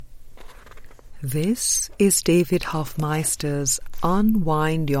This is David Hoffmeister's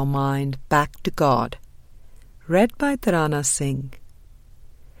Unwind Your Mind Back to God, read by Tarana Singh.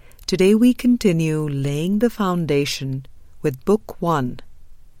 Today we continue laying the foundation with Book 1.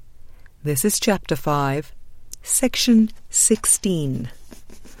 This is Chapter 5, Section 16.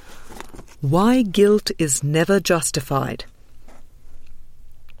 Why Guilt is Never Justified.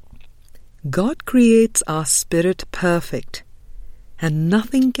 God creates our spirit perfect, and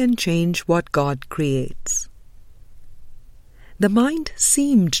nothing can change what God creates. The mind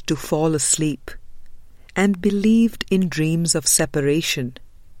seemed to fall asleep and believed in dreams of separation,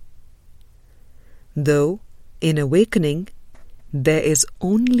 though in awakening there is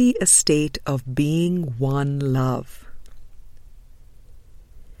only a state of being one love.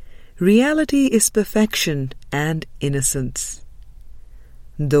 Reality is perfection and innocence,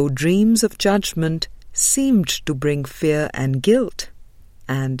 though dreams of judgment seemed to bring fear and guilt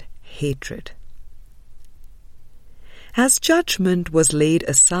and hatred. As judgment was laid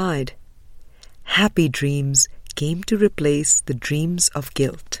aside, happy dreams came to replace the dreams of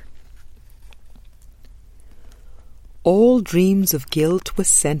guilt. All dreams of guilt were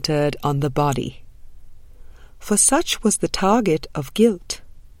centered on the body, for such was the target of guilt.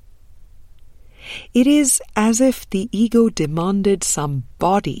 It is as if the ego demanded some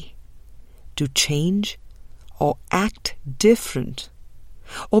body to change or act different,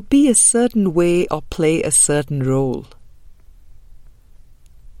 or be a certain way or play a certain role.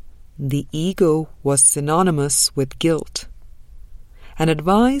 The ego was synonymous with guilt, and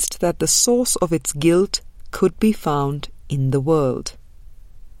advised that the source of its guilt could be found in the world.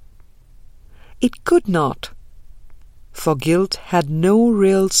 It could not, for guilt had no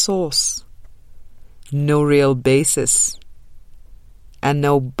real source, no real basis, and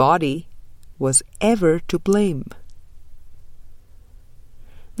no body was ever to blame.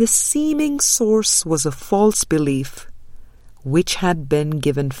 The seeming source was a false belief which had been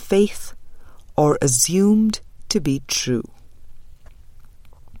given faith or assumed to be true.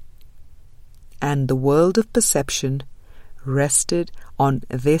 And the world of perception rested on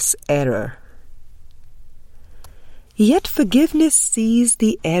this error. Yet forgiveness sees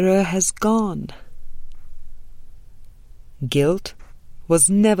the error has gone. Guilt was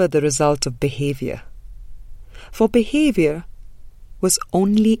never the result of behavior, for behavior was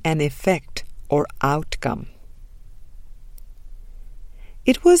only an effect or outcome.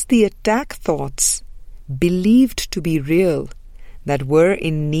 It was the attack thoughts believed to be real that were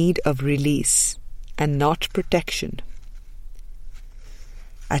in need of release and not protection.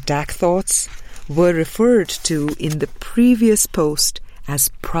 Attack thoughts were referred to in the previous post as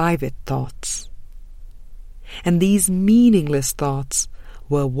private thoughts, and these meaningless thoughts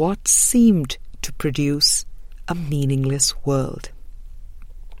were what seemed to produce a meaningless world.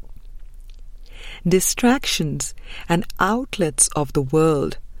 Distractions and outlets of the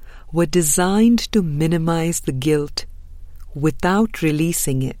world were designed to minimize the guilt without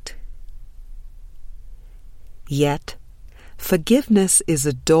releasing it. Yet, forgiveness is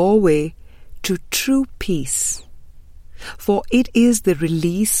a doorway to true peace, for it is the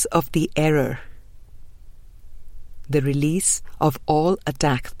release of the error, the release of all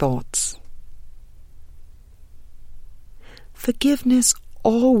attack thoughts. Forgiveness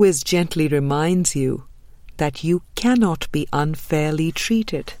always gently reminds you that you cannot be unfairly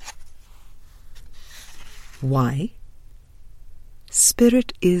treated. Why?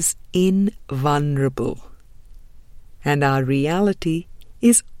 Spirit is invulnerable, and our reality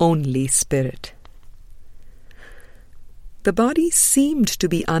is only spirit. The body seemed to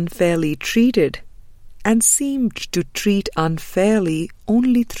be unfairly treated and seemed to treat unfairly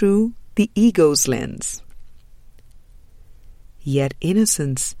only through the ego's lens. Yet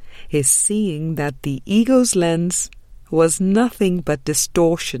innocence is seeing that the ego's lens was nothing but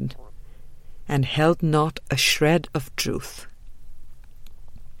distortion and held not a shred of truth.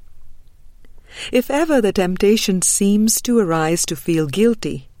 If ever the temptation seems to arise to feel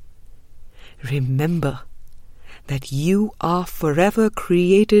guilty, remember that you are forever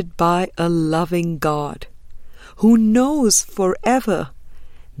created by a loving God who knows forever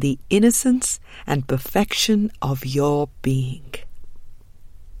the innocence and perfection of your being.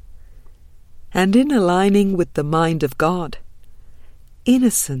 And in aligning with the mind of God,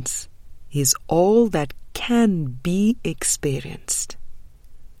 innocence is all that can be experienced.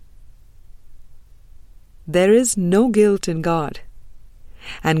 There is no guilt in God,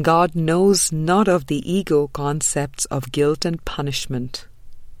 and God knows not of the ego concepts of guilt and punishment.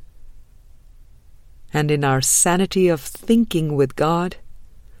 And in our sanity of thinking with God,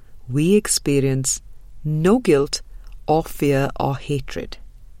 we experience no guilt or fear or hatred.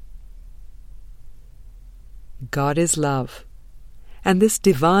 God is love, and this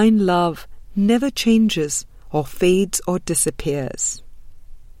divine love never changes or fades or disappears.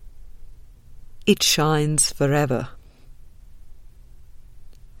 It shines forever.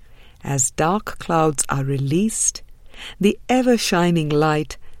 As dark clouds are released, the ever-shining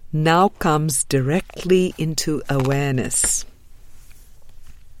light now comes directly into awareness.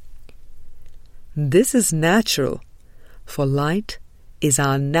 This is natural, for light is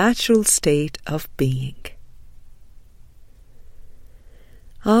our natural state of being.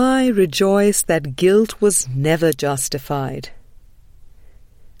 I rejoice that guilt was never justified.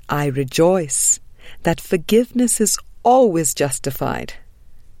 I rejoice that forgiveness is always justified.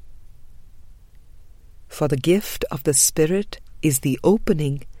 For the gift of the Spirit is the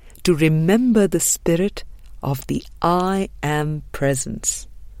opening to remember the Spirit of the I Am presence.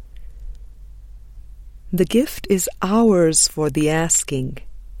 The gift is ours for the asking.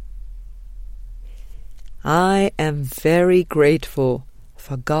 I am very grateful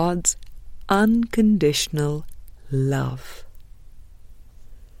for God's unconditional love.